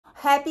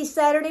Happy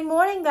Saturday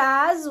morning,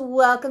 guys.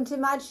 Welcome to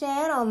my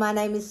channel. My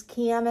name is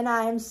Kim, and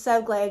I am so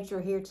glad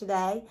you're here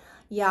today.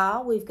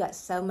 Y'all, we've got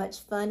so much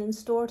fun in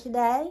store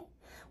today.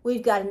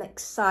 We've got an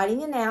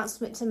exciting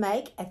announcement to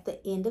make at the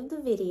end of the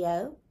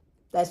video.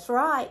 That's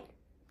right.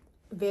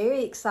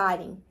 Very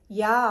exciting.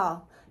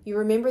 Y'all, you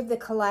remember the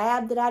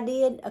collab that I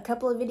did a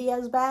couple of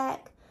videos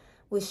back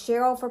with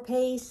Cheryl for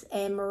Peace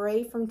and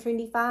Marie from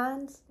Trendy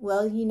Finds?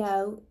 Well, you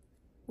know,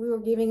 we were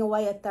giving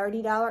away a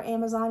 $30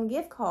 Amazon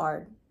gift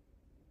card.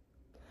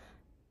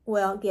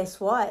 Well, guess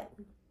what?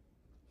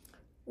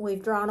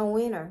 We've drawn a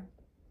winner.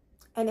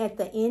 And at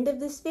the end of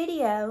this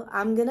video,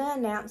 I'm going to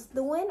announce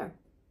the winner.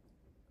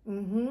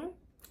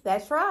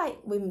 That's right.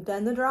 We've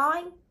done the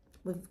drawing.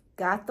 We've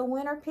got the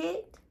winner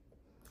picked.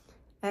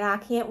 And I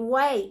can't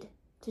wait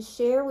to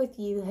share with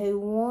you who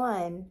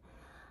won.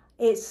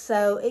 It's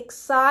so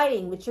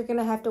exciting, but you're going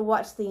to have to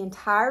watch the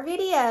entire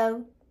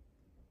video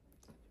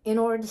in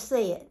order to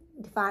see it,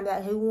 to find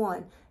out who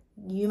won.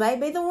 You may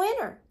be the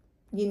winner.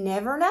 You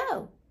never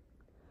know.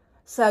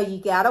 So you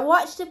got to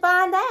watch to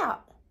find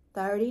out.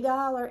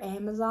 $30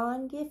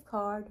 Amazon gift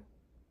card.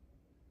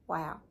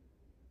 Wow.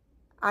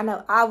 I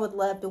know I would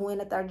love to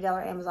win a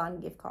 $30 Amazon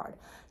gift card.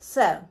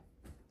 So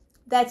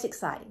that's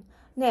exciting.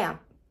 Now,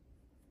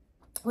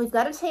 we've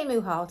got a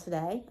TEMU haul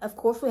today. Of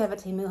course, we have a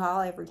TEMU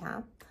haul every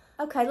time.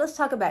 Okay, let's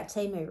talk about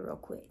TEMU real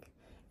quick.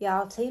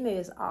 Y'all, TEMU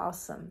is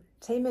awesome.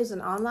 TEMU is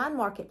an online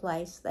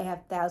marketplace. They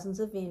have thousands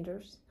of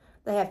vendors.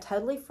 They have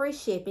totally free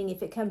shipping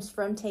if it comes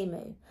from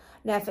TEMU.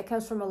 Now, if it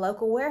comes from a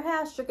local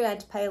warehouse, you're going to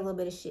have to pay a little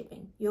bit of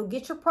shipping. You'll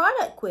get your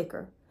product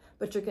quicker,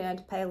 but you're going to have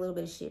to pay a little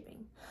bit of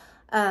shipping.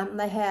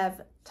 They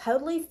have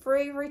totally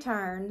free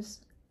returns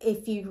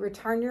if you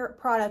return your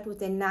product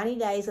within 90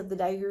 days of the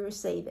day you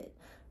receive it.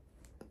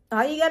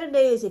 All you got to do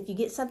is if you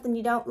get something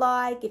you don't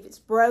like, if it's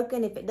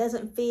broken, if it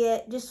doesn't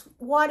fit, just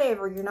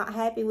whatever, you're not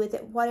happy with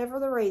it, whatever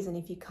the reason,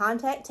 if you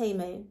contact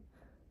TEMU,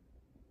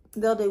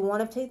 they'll do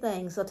one of two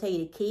things. They'll tell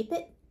you to keep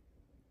it,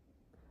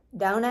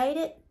 donate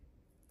it,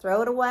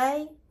 throw it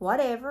away,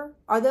 whatever,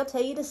 or they'll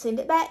tell you to send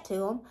it back to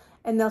them,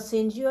 and they'll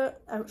send you a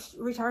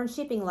return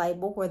shipping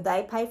label where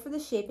they pay for the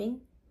shipping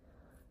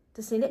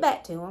to send it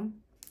back to them.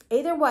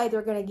 Either way,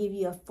 they're going to give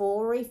you a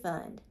full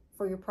refund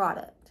for your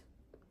product.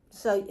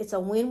 So it's a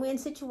win-win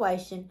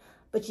situation,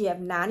 but you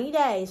have 90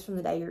 days from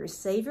the day you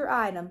receive your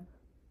item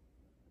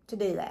to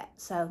do that.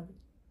 So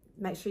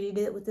make sure you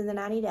do it within the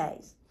 90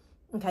 days.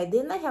 Okay,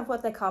 then they have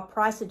what they call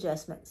price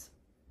adjustments.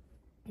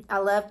 I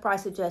love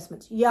price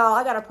adjustments. Y'all,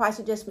 I got a price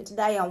adjustment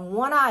today on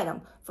one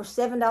item for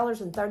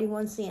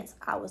 $7.31.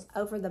 I was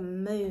over the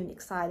moon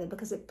excited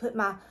because it put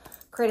my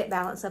credit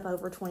balance up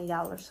over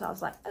 $20. So I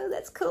was like, oh,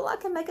 that's cool. I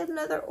can make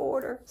another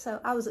order. So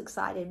I was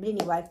excited. But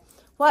anyway,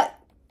 what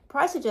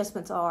price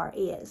adjustments are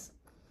is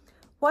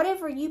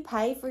whatever you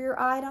pay for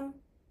your item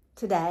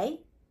today,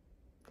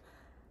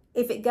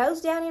 if it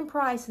goes down in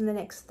price in the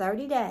next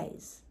 30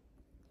 days,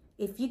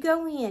 if you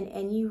go in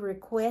and you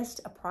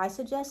request a price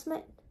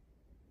adjustment,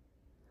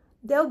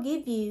 they'll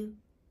give you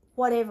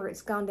whatever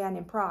it's gone down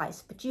in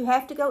price, but you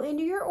have to go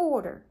into your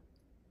order.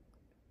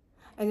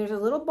 And there's a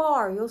little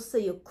bar you'll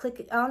see. You'll click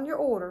it on your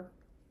order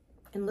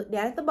and look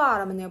down at the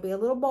bottom, and there'll be a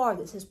little bar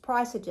that says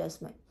price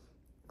adjustment.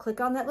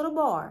 Click on that little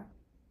bar,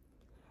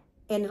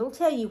 and it'll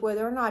tell you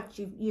whether or not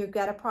you've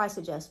got a price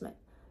adjustment.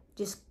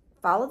 Just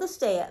follow the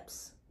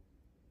steps,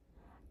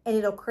 and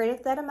it'll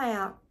credit that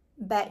amount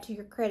back to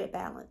your credit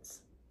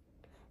balance.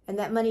 And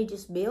that money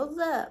just builds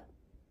up.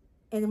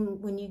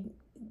 And when you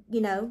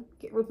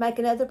make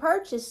another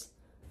purchase,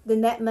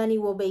 then that money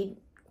will be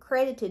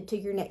credited to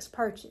your next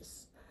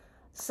purchase.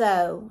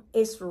 So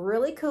it's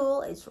really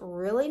cool. It's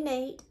really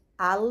neat.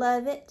 I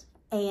love it.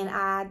 And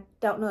I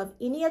don't know of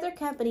any other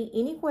company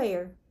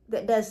anywhere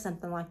that does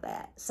something like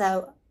that.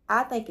 So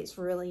I think it's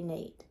really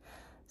neat.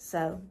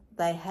 So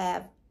they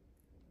have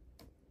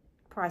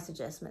price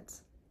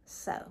adjustments.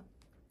 So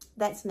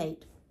that's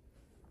neat.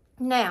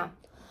 Now,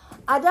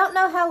 I don't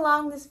know how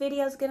long this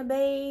video is going to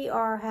be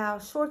or how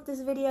short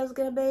this video is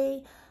going to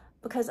be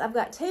because I've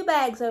got two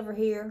bags over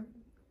here,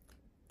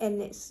 and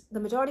the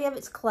majority of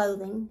it's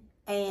clothing,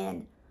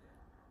 and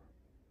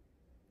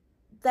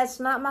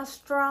that's not my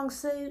strong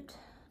suit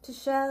to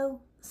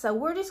show. So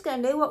we're just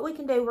going to do what we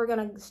can do. We're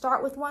going to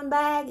start with one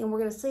bag, and we're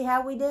going to see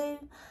how we do.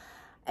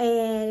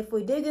 And if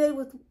we do good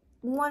with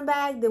one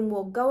bag, then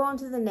we'll go on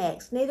to the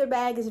next. Neither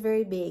bag is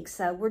very big,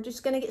 so we're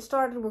just going to get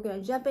started. We're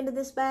going to jump into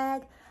this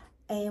bag,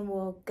 and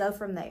we'll go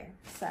from there.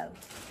 So,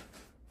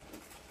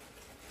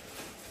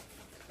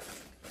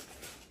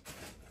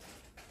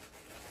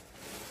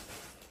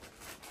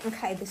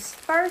 okay, this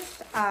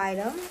first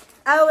item.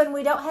 Oh, and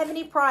we don't have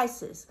any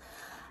prices.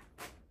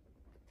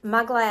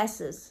 My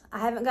glasses. I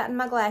haven't gotten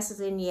my glasses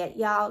in yet.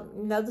 Y'all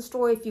know the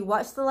story. If you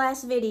watched the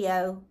last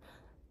video,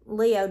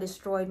 Leo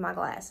destroyed my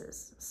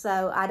glasses.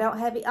 So I don't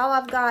have it. All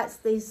I've got is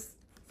these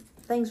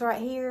things right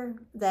here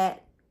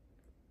that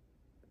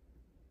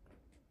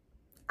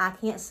I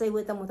can't see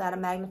with them without a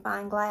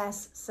magnifying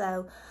glass.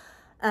 So,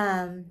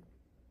 no.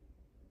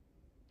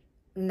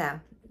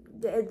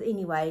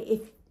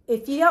 Anyway,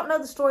 If you don't know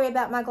the story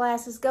about my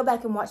glasses, go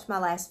back and watch my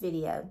last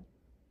video.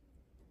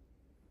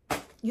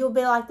 You'll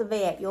be like the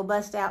vet. You'll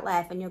bust out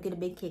laughing. You'll get a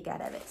big kick out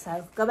of it.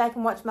 So go back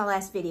and watch my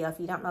last video if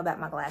you don't know about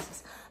my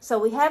glasses. So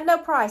we have no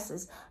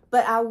prices,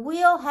 but I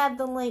will have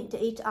the link to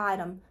each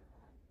item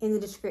in the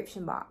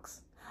description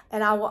box.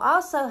 And I will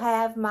also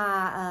have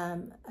my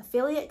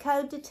affiliate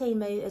code to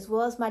TEMU as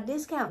well as my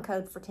discount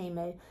code for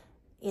TEMU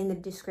in the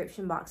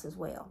description box as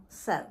well.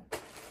 So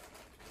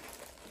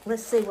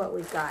let's see what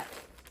we've got.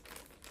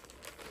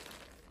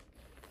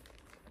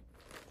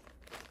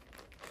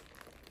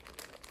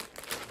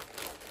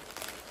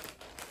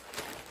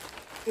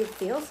 It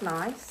feels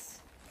nice.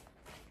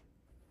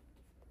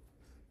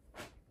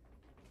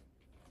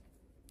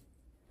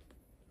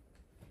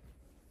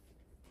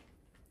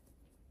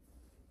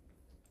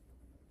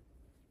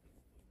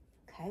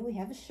 Okay, we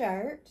have a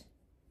shirt.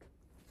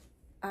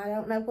 I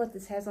don't know what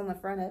this has on the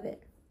front of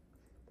it.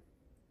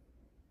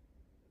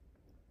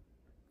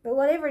 But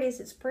whatever it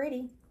is, it's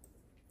pretty.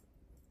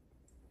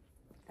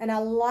 And I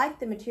like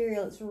the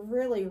material. It's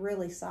really,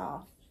 really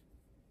soft.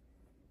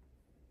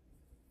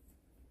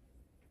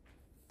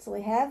 So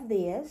we have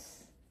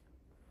this.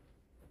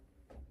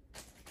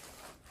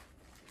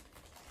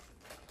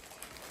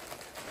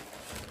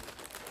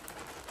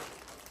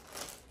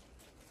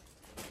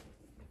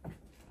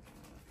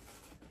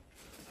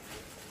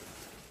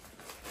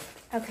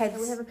 Okay,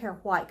 we have a pair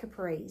of white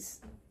capris.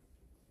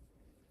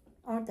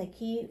 Aren't they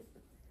cute?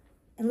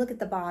 And look at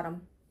the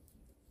bottom.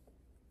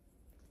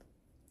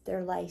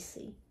 They're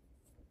lacy.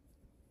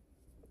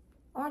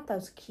 Aren't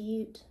those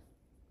cute?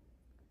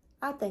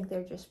 I think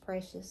they're just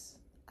precious.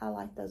 I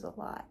like those a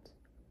lot.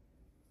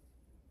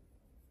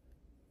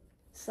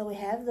 So we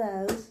have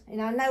those.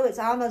 And I know it's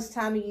almost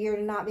time of year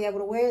to not be able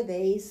to wear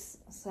these.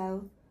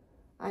 So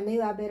I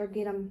knew I better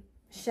get them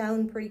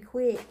shown pretty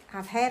quick.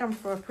 I've had them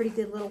for a pretty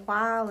good little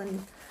while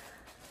and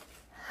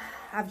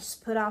I've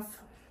just put off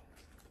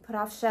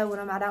showing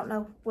them. I don't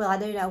know. Well, I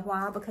do know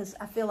why, because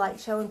I feel like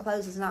showing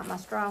clothes is not my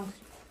strong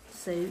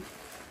suit.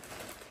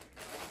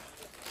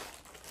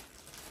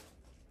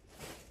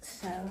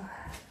 So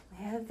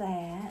we have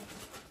that.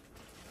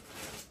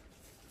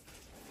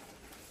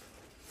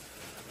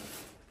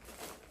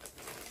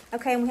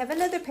 Okay, and we have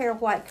another pair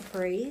of white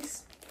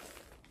capris.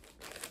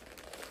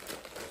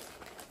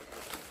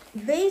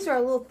 These are a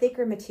little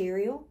thicker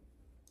material,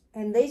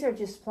 and these are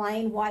just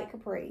plain white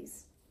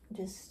capris.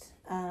 Just,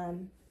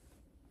 and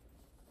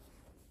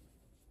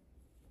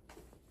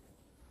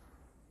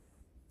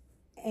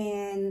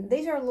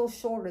these are a little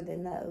shorter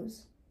than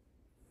those.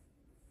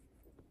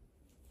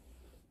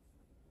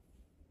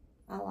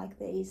 I like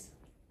these.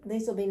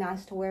 These will be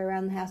nice to wear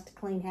around the house to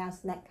clean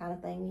house and that kind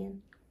of thing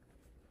in.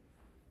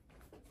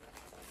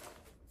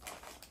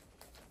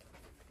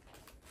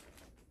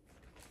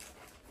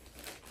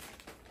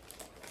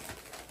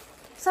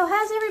 So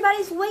how's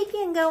everybody's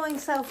weekend going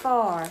so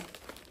far?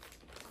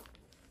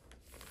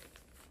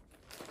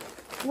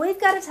 We've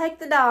got to take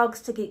the dogs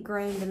to get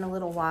groomed in a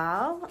little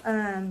while.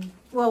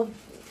 Well,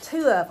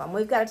 two of them.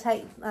 We've got to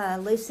take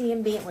Lucy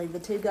and Bentley, the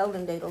two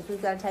golden doodles.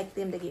 We've got to take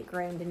them to get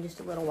groomed in just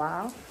a little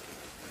while.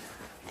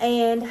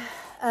 And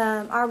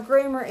our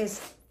groomer is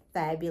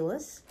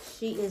fabulous.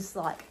 She is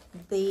like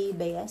the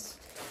best.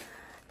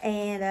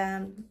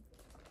 And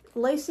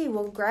Lucy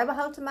will grab a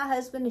hold to my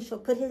husband and she'll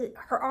put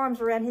her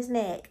arms around his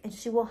neck and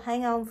she will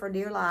hang on for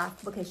dear life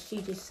because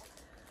she's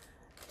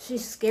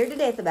scared to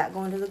death about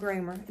going to the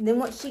groomer. And then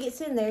once she gets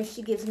in there,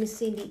 she gives Miss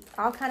Cindy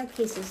all kind of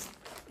kisses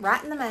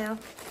right in the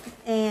mouth,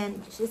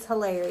 and it's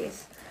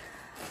hilarious.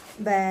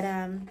 But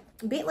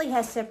Bentley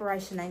has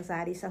separation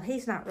anxiety, so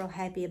he's not real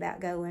happy about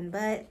going.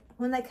 But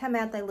when they come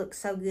out, they look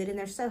so good, and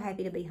they're so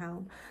happy to be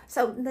home.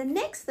 So the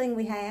next thing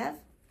we have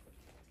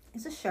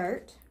is a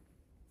shirt.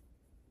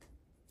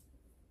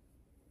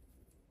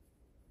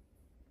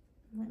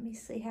 Let me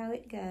see how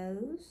it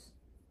goes.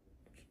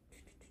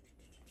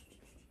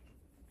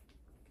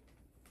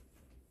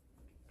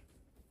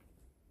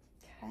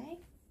 Okay.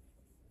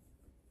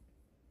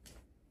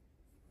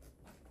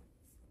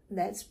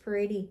 That's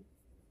pretty.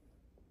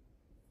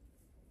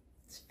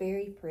 It's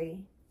very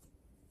pretty.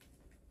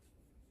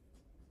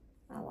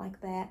 I like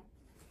that.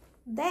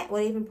 That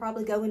would even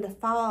probably go into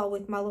fall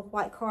with my little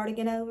white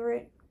cardigan over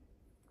it.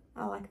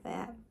 I like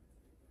that.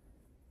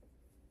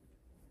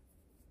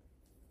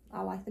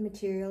 I like the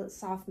material. It's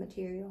soft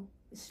material.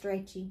 It's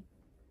stretchy.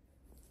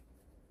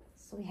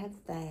 So we have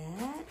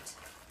that.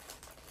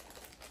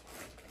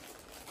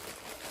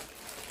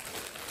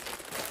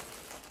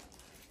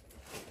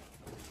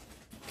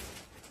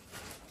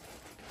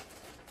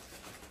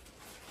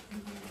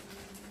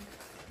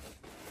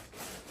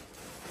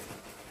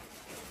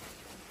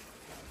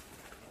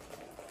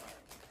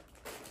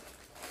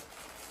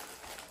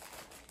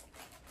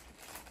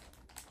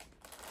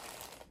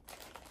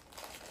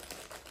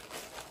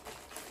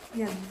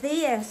 Now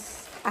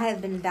this, I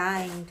have been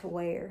dying to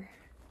wear.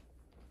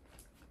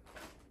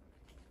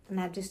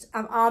 And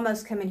I've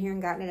almost come in here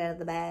and gotten it out of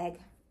the bag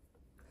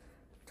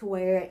to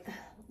wear it.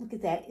 Look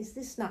at that. Is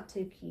this not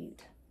too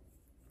cute?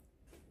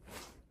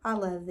 I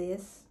love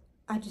this.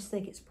 I just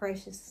think it's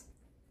precious.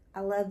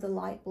 I love the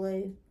light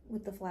blue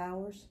with the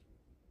flowers.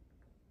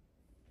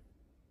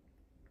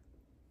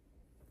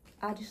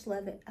 I just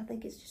love it. I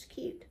think it's just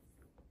cute.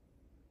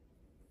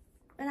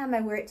 And I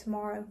may wear it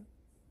tomorrow.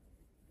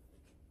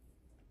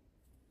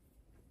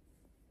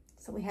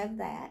 So we have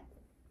that.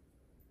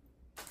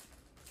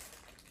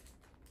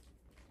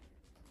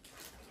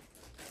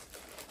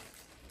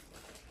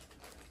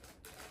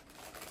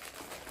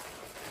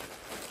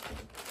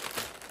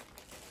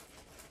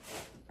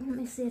 Let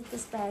me see if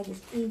this bag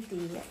is empty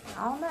yet.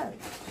 Oh no.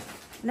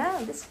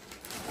 No, this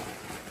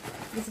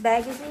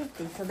bag is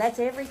empty. So that's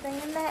everything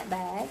in that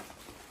bag.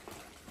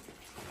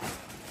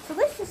 So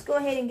let's just go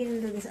ahead and get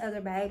into this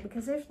other bag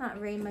because there's not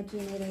very much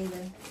in it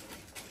either.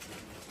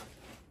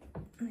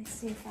 Let me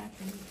see if I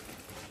can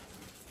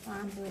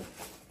find it.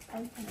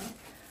 Open it.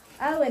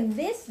 Oh, and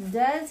this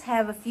does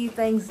have a few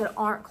things that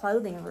aren't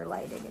clothing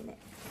related in it.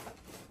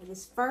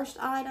 This first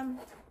item,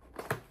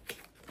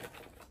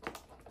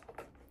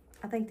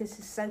 I think this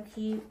is so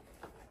cute.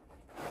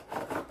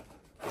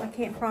 I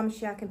can't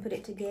promise you I can put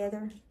it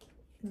together,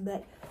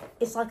 but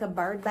it's like a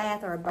bird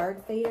bath or a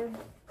bird feeder.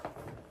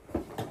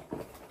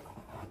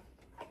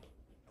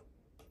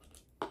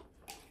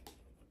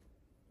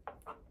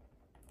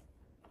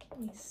 Let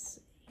me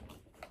see.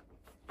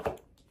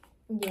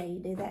 Yeah, you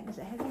do that. Does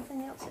it have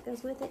anything else that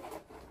goes with it?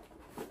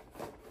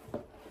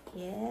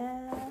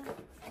 Yeah.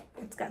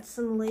 It's got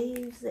some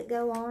leaves that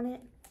go on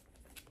it.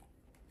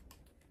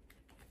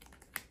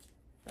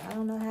 I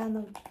don't know how in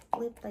the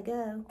flip they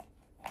go.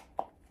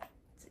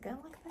 Does it go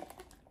like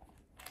that?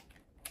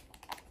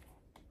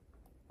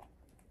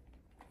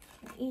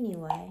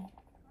 Anyway.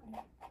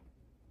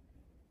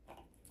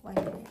 Wait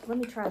a minute. Let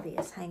me try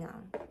this. Hang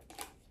on.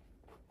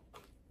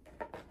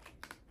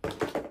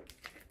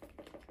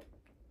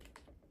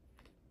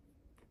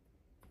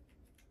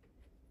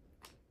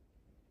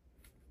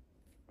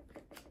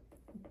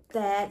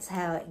 That's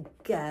how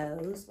it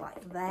goes,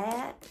 like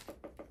that.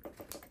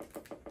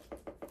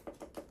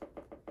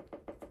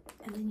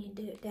 And then you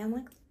do it down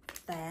like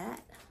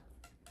that.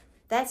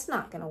 That's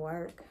not gonna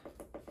work.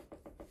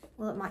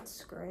 Well, it might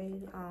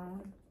screw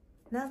on.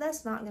 No,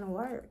 that's not gonna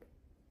work.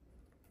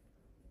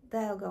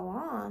 That'll go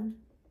on,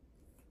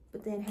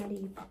 but then how do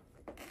you,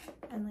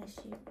 unless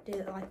you do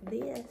it like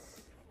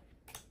this,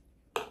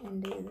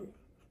 and do,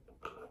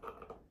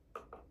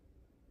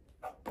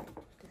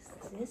 is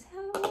this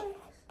how it works?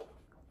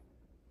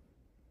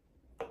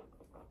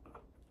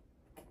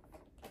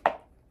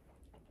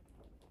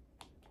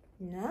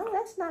 No,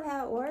 that's not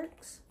how it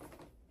works.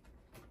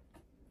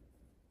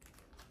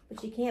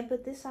 But you can't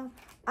put this on.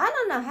 I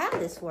don't know how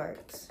this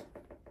works.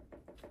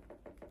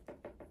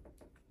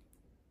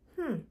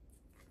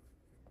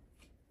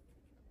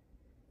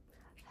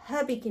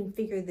 Hubby can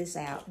figure this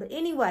out. But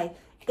anyway,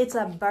 it's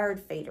a bird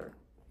feeder.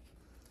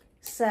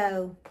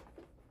 So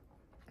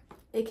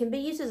it can be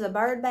used as a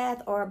bird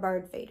bath or a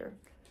bird feeder.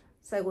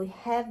 So we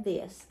have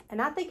this. And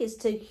I think it's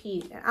too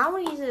cute. And I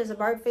want to use it as a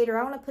bird feeder.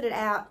 I want to put it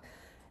out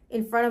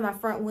in front of my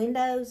front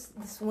windows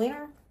this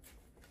winter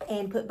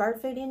and put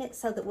bird food in it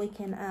so that we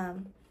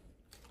can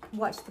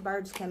watch the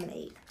birds come and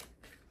eat.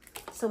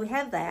 So we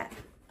have that.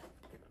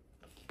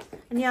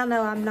 And y'all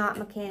know I'm not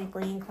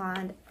mechanically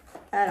inclined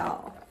at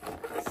all.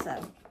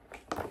 So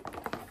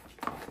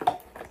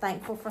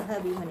thankful for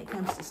hubby when it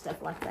comes to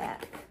stuff like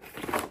that.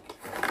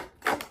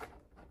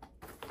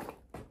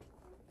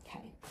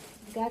 Okay,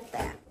 got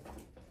that.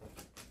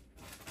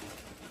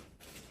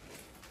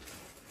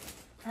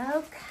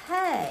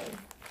 Okay.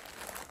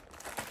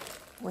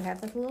 We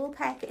have this little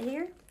packet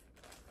here.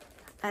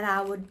 And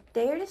I would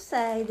dare to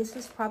say this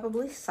is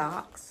probably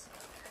socks.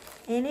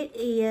 And it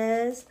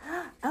is,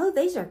 oh,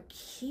 these are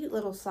cute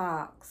little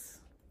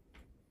socks.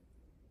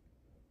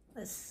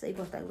 Let's see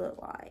what they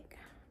look like.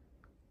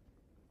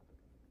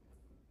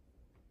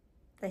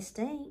 They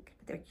stink,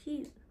 but they're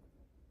cute.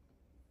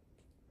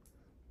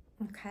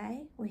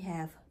 Okay, we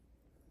have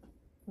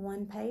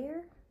one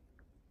pair.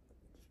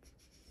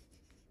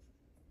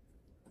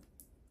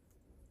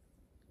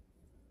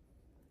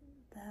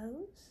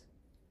 Those.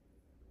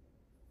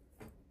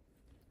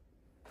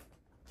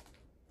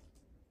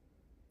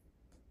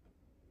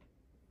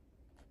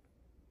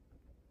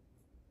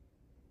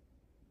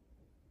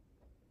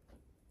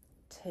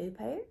 Two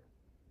pair.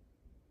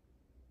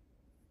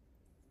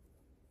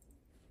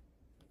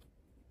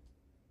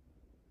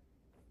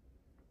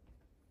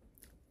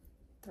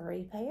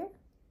 Three pair.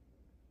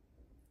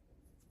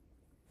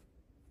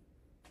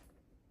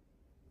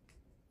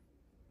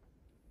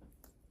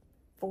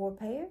 Four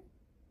pair.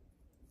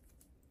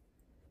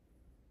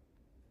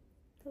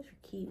 Those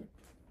are cute.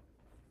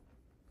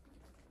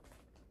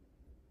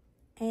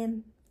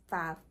 And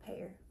five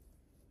pair.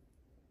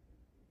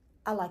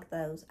 I like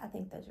those. I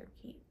think those are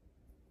cute.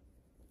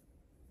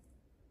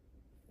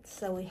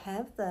 So we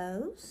have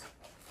those.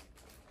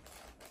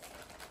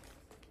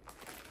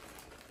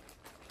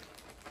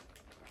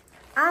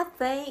 I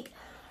think,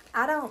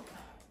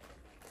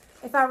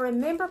 if I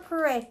remember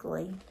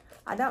correctly,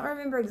 I don't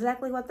remember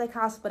exactly what they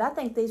cost, but I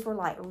think these were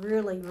like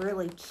really,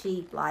 really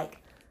cheap,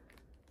 like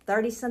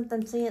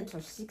 30-something cents or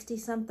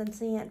 60-something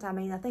cents. I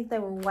mean, I think they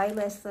were way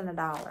less than $1.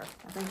 I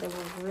think they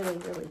were really,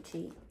 really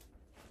cheap.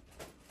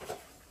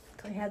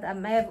 I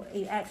may have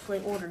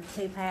actually ordered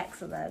 2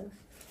 packs of those.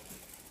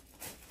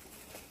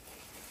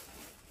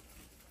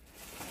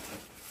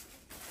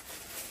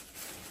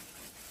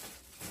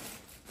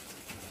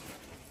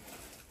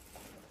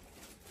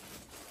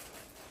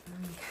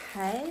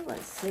 Okay,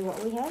 let's see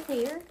what we have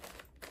here.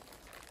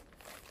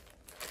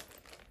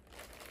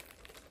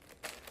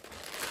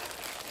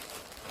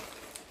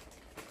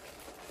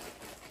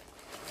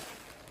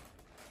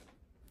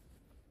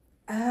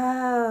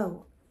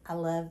 Oh, I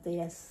love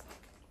this.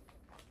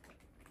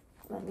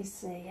 Let me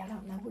see. I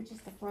don't know which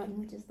is the front and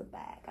which is the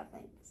back. I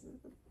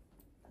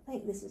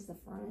think this is the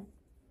front.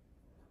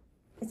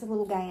 It's a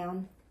little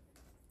gown.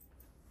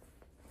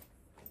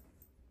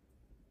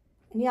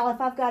 And y'all, if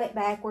I've got it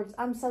backwards,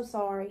 I'm so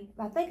sorry.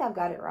 I think I've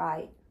got it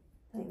right.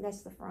 I think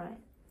that's the front.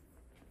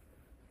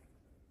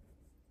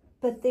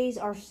 But these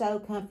are so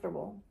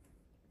comfortable.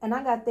 And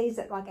I got these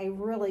at like a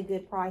really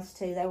good price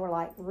too. They were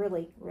like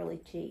really, really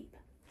cheap.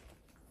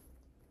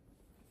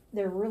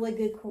 They're really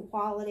good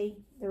quality.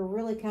 They're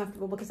really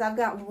comfortable because I've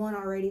got one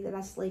already that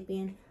I sleep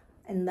in,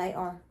 and they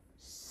are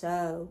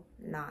so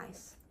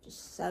nice.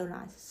 Just so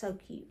nice, so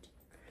cute.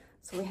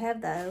 So we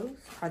have those,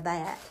 or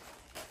that.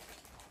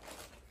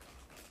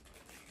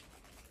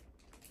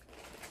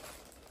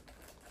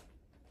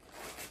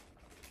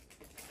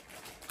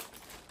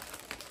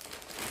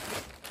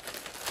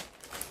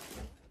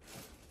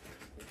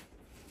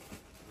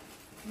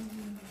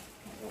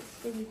 Let's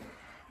see.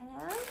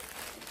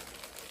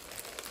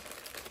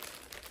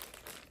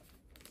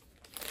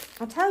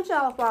 I told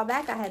y'all a while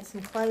back I had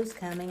some clothes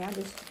coming. I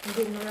just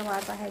didn't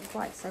realize I had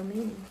quite so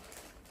many.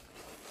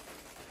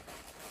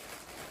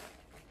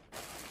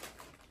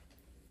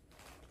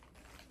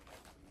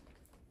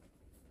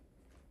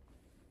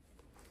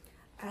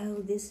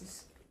 Oh, this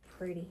is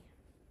pretty.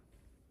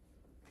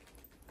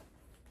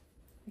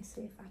 Let me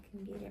see if I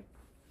can get it.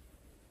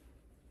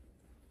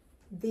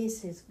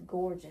 This is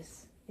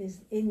gorgeous.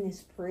 Isn't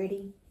this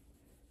pretty?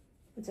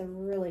 It's a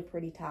really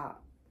pretty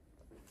top.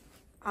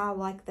 I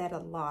like that a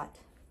lot.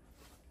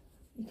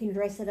 You can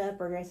dress it up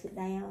or dress it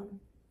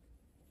down.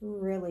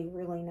 Really,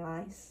 really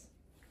nice.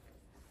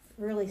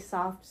 Really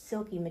soft,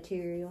 silky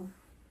material.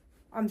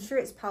 I'm sure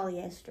it's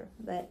polyester,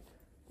 but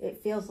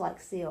it feels like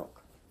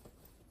silk.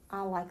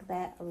 I like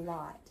that a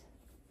lot.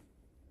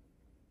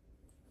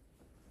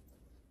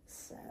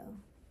 So,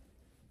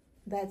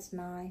 that's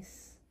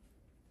nice.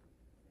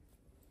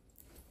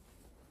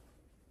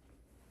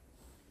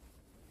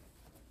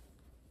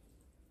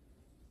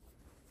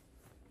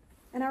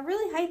 And I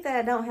really hate that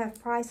I don't have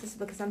prices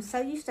because I'm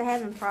so used to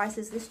having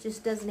prices. This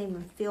just doesn't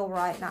even feel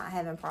right not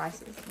having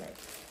prices. But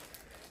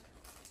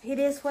it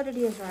is what it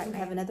is right now. We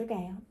have another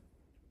gown.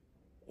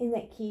 Isn't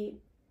that cute?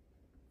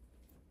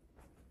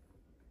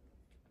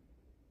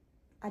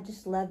 I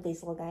just love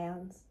these little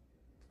gowns.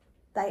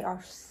 They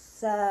are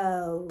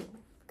so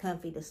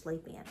comfy to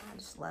sleep in. I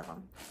just love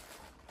them.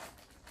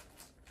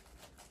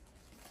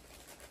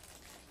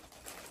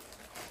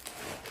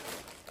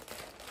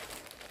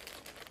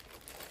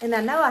 And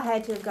I know I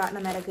had to have gotten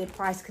them at a good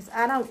price because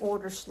I don't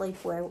order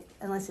sleepwear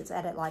unless it's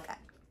at like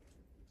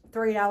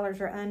 $3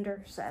 or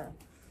under. So,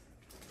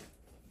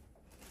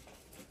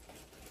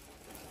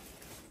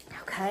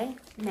 okay,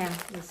 now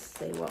let's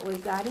see what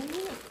we've got in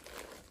here.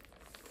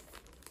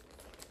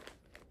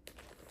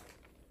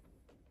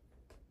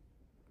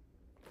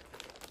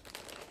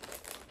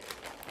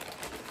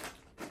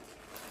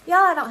 Y'all,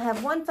 I don't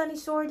have one funny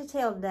story to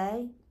tell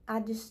today.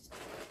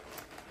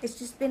 It's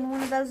just been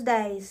one of those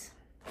days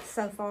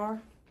so far.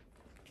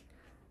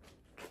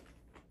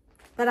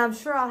 But I'm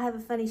sure I'll have a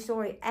funny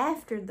story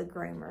after the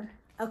groomer.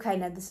 Okay,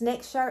 now this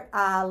next shirt,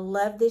 I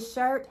love this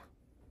shirt.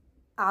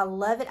 I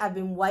love it. I've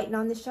been waiting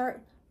on this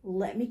shirt.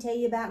 Let me tell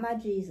you about my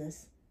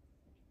Jesus.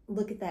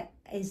 Look at that.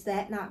 Is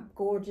that not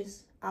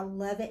gorgeous? I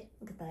love it.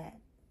 Look at that.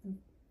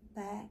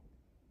 Back.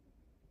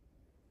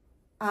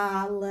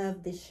 I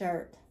love this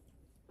shirt.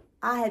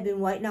 I have been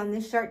waiting on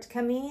this shirt to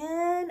come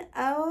in.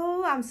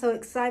 Oh, I'm so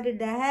excited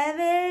to have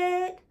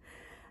it.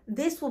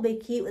 This will be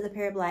cute with a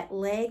pair of black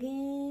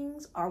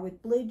leggings or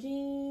with blue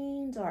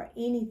jeans or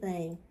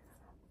anything.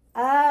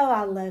 Oh,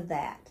 I love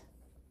that.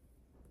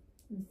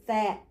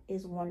 That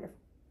is wonderful.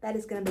 That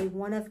is going to be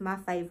one of my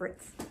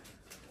favorites. Let's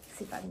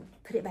see if I can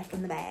put it back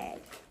in the bag.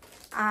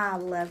 I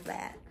love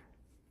that.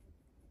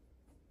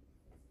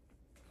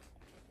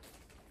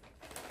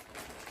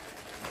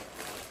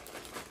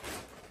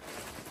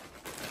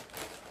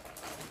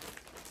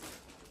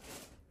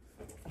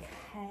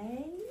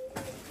 Okay.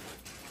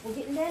 We're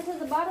getting down to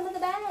the bottom of the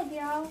bag,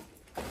 y'all.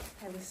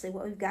 Okay, let's see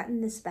what we've got in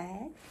this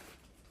bag.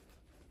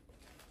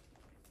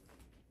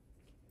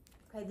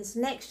 Okay, this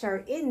next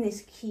shirt, isn't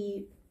this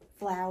cute?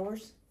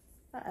 Flowers.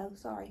 Uh-oh,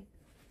 sorry.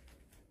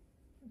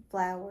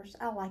 Flowers.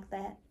 I like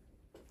that.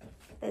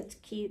 That's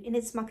cute. And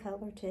it's my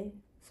color, too.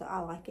 So I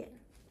like it.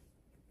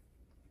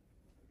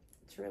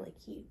 It's really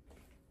cute.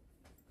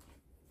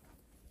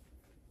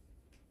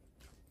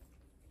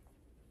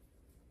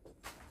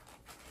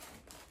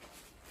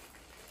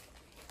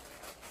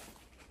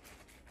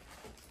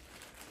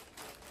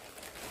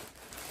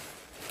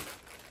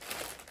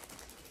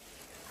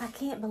 I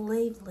can't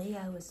believe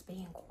Leo is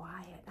being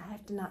quiet. I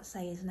have to not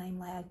say his name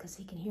loud because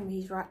he can hear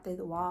me. He's right through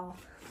the wall.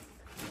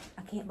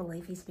 I can't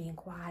believe he's being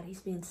quiet. He's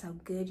being so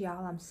good,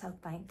 y'all. I'm so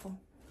thankful.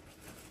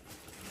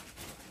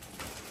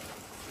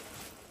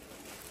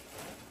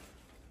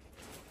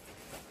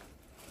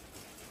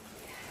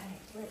 Okay,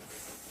 let's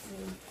see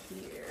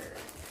here.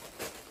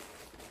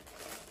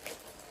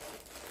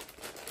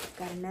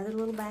 Got another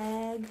little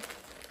bag.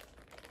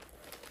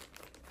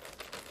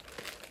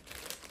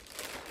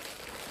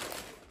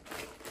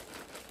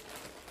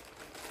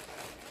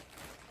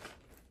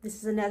 This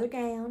is another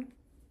gown.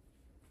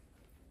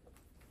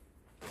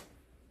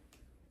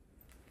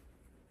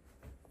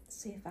 Let's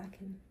see if I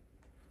can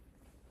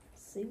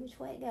see which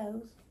way it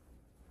goes.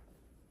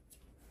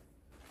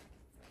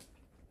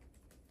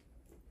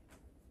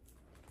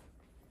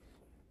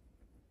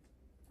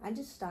 I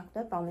just stocked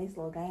up on these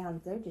little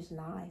gowns. They're just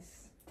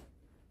nice.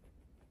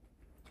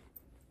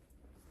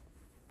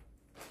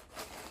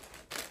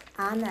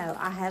 I know,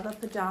 I have a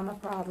pajama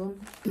problem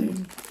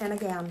and a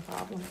gown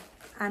problem.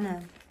 I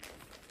know.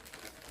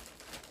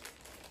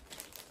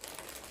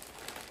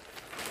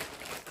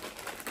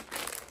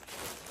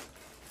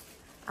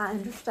 I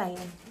understand.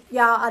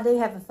 Y'all, I do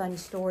have a funny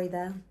story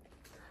though.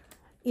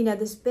 You know,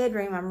 this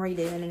bedroom I'm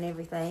redoing and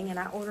everything, and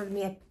I ordered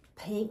me a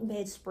pink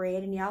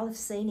bedspread, and y'all have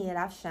seen it.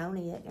 I've shown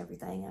it and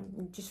everything.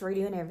 I'm just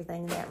redoing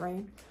everything in that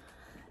room.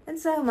 And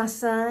so my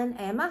son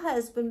and my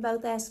husband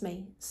both asked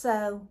me,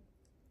 so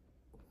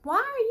why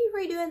are you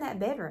redoing that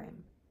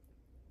bedroom?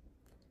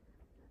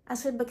 I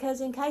said, because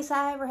in case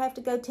I ever have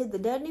to go to the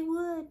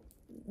Dudneywood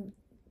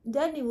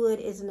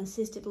is an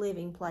assisted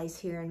living place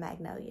here in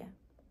Magnolia.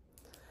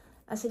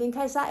 I said, in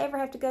case I ever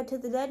have to go to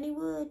the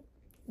Dudneywood,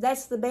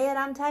 that's the bed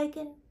I'm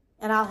taking,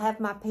 and I'll have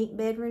my pink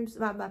bedrooms,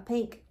 my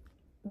pink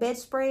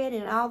bedspread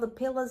and all the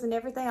pillows and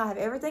everything. I'll have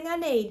everything I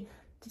need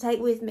to take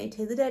with me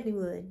to the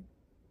Dudneywood.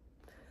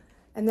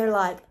 And they're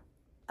like,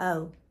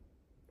 oh.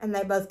 And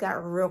they both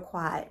got real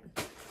quiet.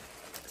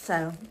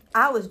 So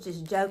I was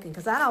just joking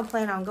because I don't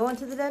plan on going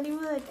to the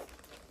Dudneywood.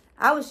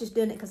 I was just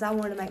doing it because I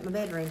wanted to make my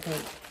bedroom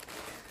pink.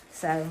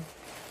 So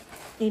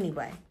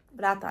anyway,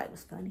 but I thought it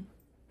was funny.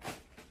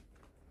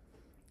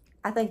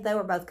 I think they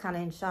were both kind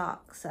of in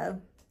shock,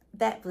 so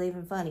that was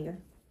even funnier.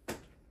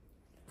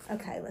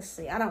 Okay, let's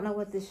see. I don't know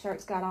what this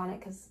shirt's got on it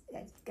because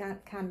it's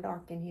got kind of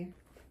dark in here.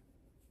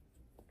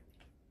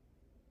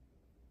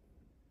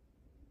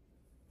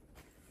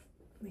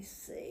 Let me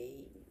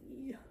see.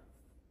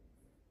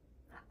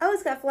 Oh,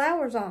 it's got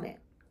flowers on it.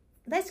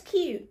 That's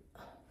cute.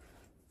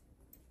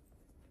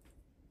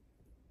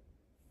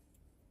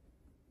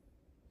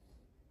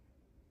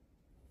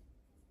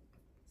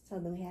 So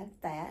then we have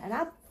that, and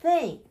I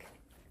think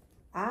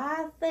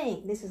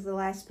this is the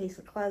last piece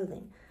of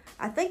clothing.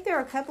 I think there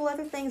are a couple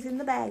other things in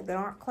the bag that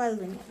aren't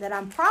clothing that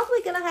I'm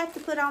probably going to have to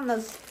put on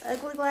those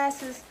ugly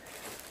glasses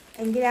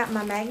and get out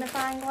my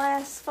magnifying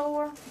glass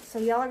for. So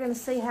y'all are going to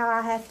see how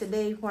I have to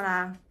do when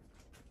I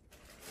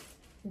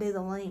do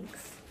the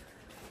links.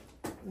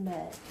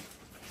 But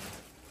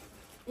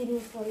it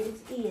is what it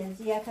is.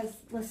 Yeah, because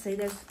let's see,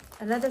 there's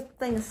another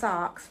thing of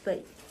socks,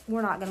 but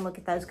we're not going to look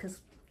at those because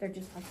they're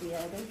just like the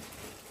others.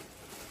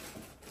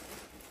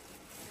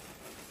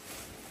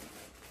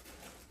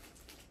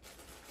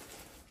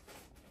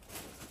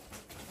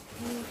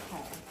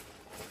 Okay.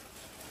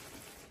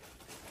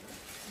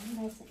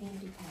 And that's an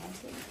empty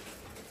package.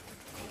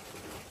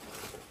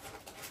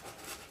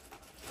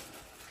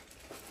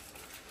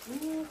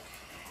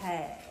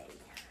 Okay.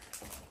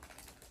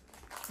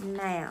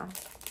 Now,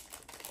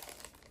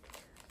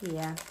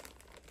 yeah,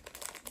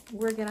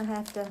 we're gonna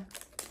have to,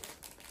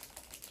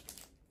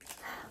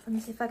 let me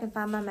see if I can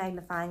find my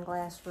magnifying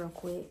glass real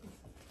quick.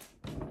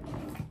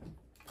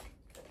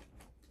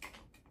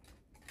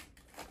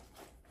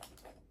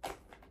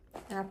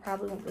 And I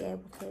probably won't be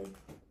able to.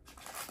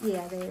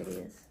 Yeah, there it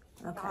is.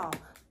 Okay. Oh,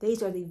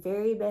 these are the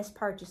very best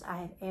purchase I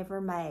have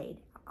ever made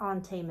on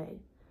TEMU.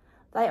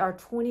 They are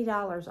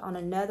 $20 on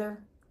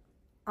another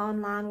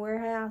online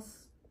warehouse.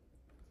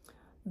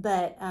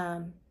 But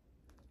at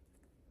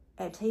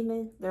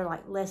TEMU, they're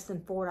like less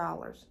than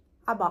 $4.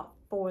 I bought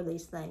 4 of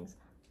these things.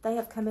 They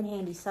have come in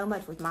handy so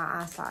much with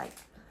my eyesight.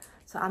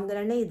 So I'm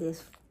going to need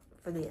this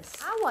for this.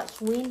 I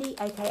watched Wendy,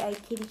 aka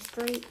Kitty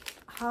Street,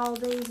 haul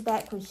these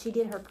back when she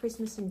did her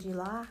Christmas in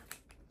July.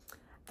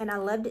 And I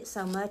loved it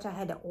so much I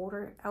had to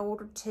order. I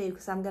ordered 2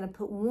 because I'm going to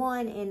put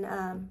one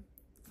in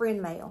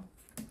friend mail.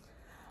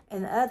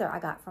 And the other I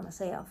got for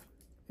myself.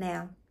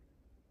 Now,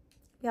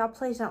 y'all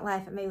please don't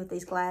laugh at me with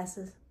these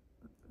glasses.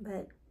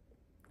 But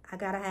I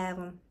got to have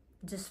them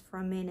just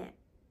for a minute.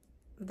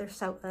 They're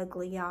so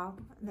ugly, y'all.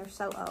 They're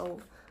so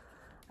old.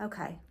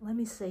 Okay, let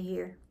me see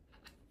here.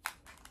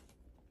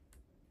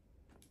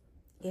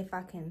 If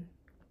I can,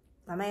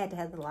 I may have to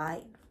have the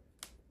light.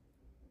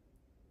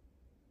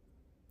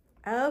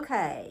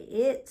 Okay,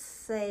 it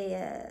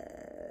says,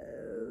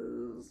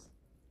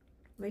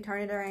 let me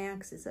turn it around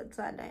because it's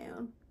upside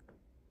down.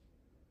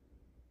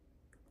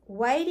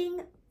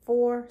 Waiting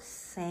for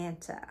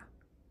Santa.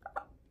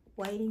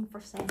 Waiting for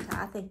Santa.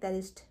 I think that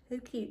is too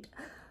cute.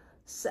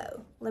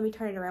 So let me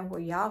turn it around where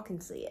y'all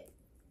can see it.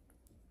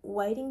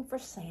 Waiting for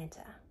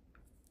Santa.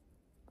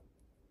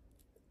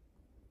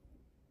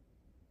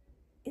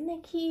 Isn't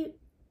that cute?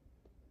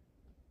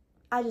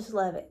 I just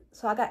love it.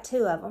 So I got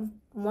 2 of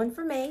them. One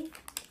for me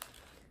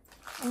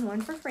and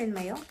one for friend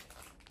mail.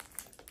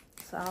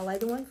 So I'll lay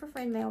the one for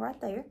friend mail right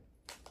there.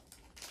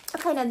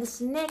 Okay, now this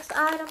next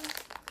item,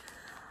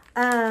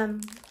 I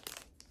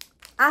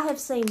have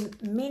seen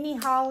many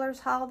haulers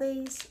haul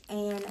these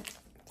and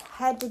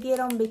had to get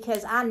them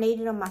because I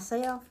needed them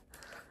myself.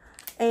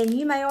 And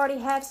you may already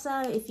have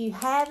some. If you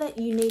haven't,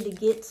 you need to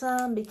get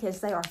some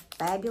because they are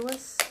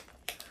fabulous.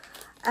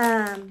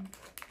 I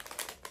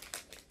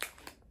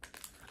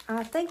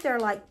think they're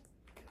like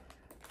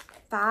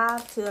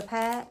 5 to a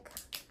pack.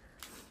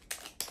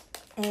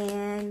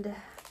 And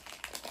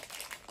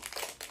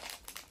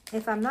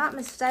if I'm not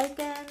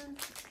mistaken,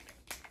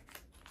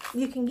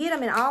 you can get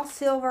them in all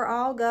silver,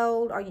 all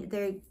gold, or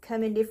they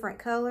come in different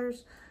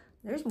colors.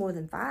 There's more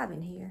than 5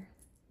 in here.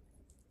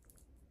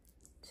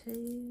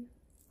 2,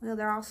 well,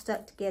 they're all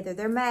stuck together.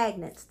 They're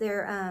magnets.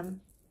 They're,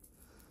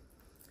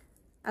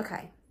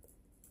 okay.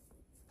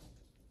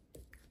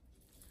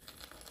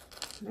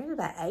 There's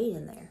about 8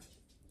 in there.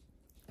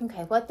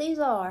 Okay, what these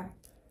are,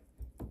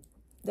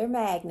 they're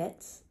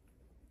magnets.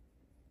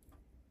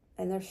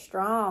 And they're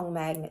strong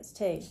magnets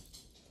too.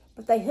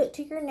 But they hook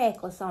to your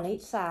necklace on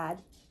each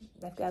side.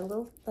 They've got a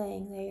little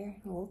thing there,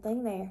 a little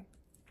thing there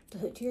to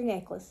hook to your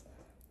necklace.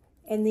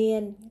 And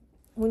then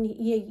when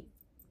you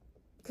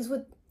because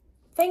with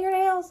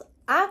fingernails,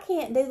 I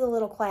can't do the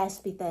little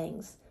claspy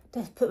things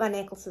to put my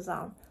necklaces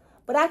on.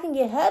 But I can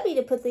get hubby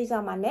to put these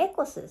on my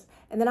necklaces.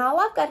 And then all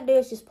I've got to do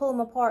is just pull them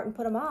apart and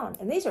put them on.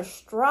 And these are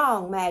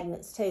strong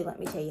magnets too, let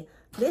me tell you.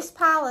 This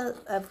pile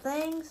of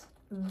things,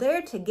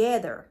 they're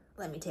together,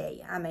 let me tell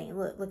you. I mean,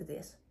 look at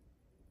this.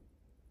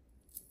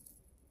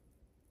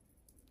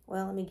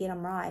 Well, let me get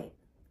them right.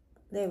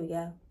 There we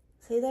go.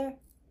 See there?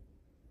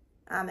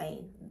 I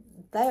mean,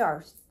 they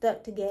are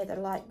stuck together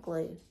like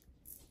glue.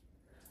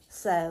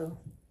 So,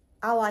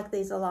 I like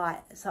these a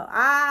lot. So,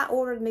 I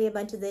ordered me a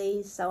bunch of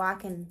these so I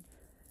can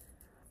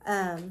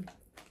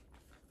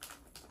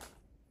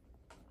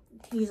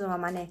use them on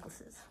my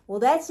necklaces. Well,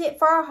 that's it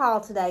for our haul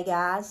today,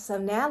 guys. So,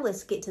 now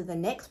let's get to the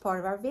next part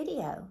of our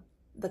video.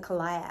 The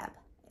collab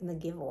and the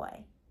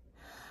giveaway.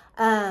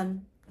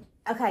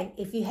 Okay,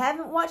 if you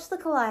haven't watched the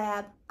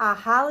collab, I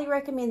highly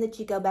recommend that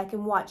you go back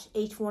and watch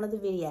each one of the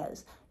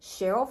videos.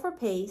 Cheryl for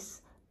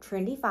Peace,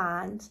 Trendy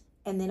Finds,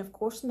 and then of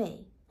course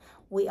me.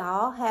 We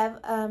all have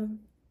a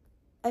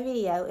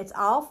video. It's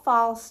all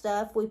fall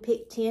stuff. We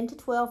picked 10 to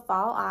 12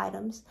 fall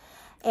items.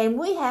 And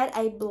we had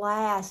a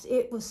blast.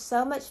 It was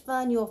so much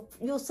fun.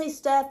 You'll see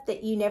stuff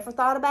that you never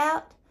thought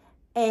about.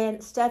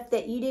 And stuff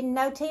that you didn't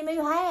know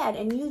TEMU had.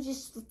 And you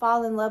just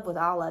fall in love with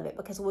all of it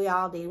because we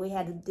all did. We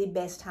had the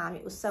best time.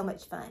 It was so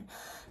much fun.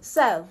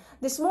 So,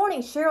 this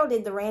morning, Cheryl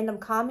did the random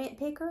comment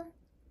picker.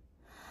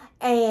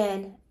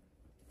 And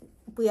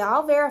we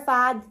all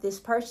verified that this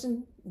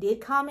person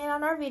did comment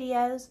on our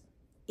videos,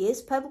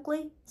 is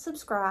publicly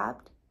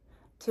subscribed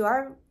to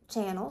our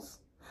channels.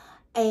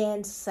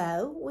 And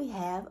so, we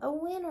have a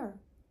winner.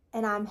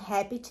 And I'm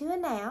happy to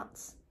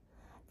announce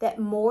that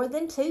More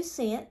Than 2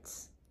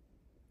 Cents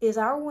is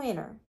our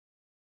winner.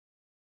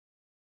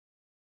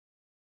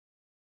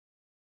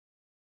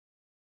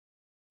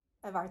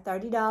 Of our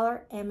 $30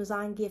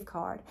 Amazon gift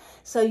card.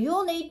 So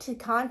you'll need to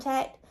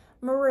contact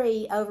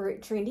Marie over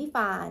at Trendy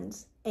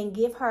Finds and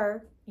give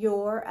her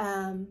your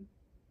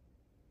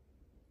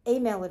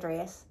email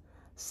address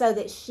so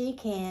that she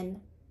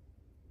can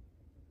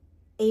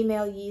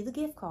email you the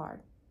gift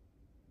card.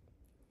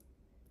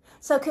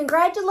 So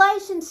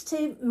congratulations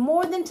to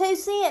More Than 2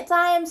 Cents.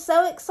 I am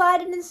so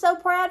excited and so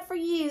proud for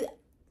you.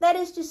 That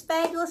is just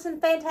fabulous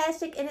and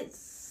fantastic, and it's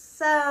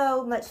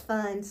so much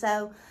fun.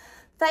 So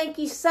thank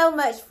you so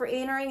much for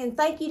entering, and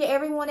thank you to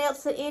everyone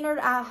else that entered.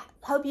 I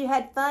hope you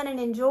had fun and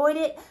enjoyed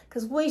it,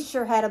 because we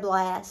sure had a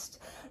blast.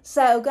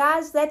 So,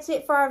 guys, that's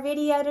it for our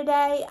video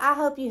today. I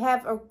hope you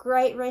have a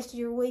great rest of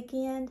your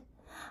weekend.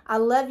 I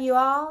love you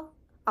all.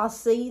 I'll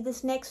see you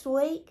this next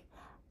week.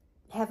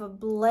 Have a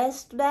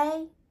blessed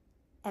day,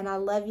 and I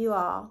love you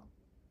all.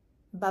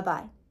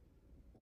 Bye-bye.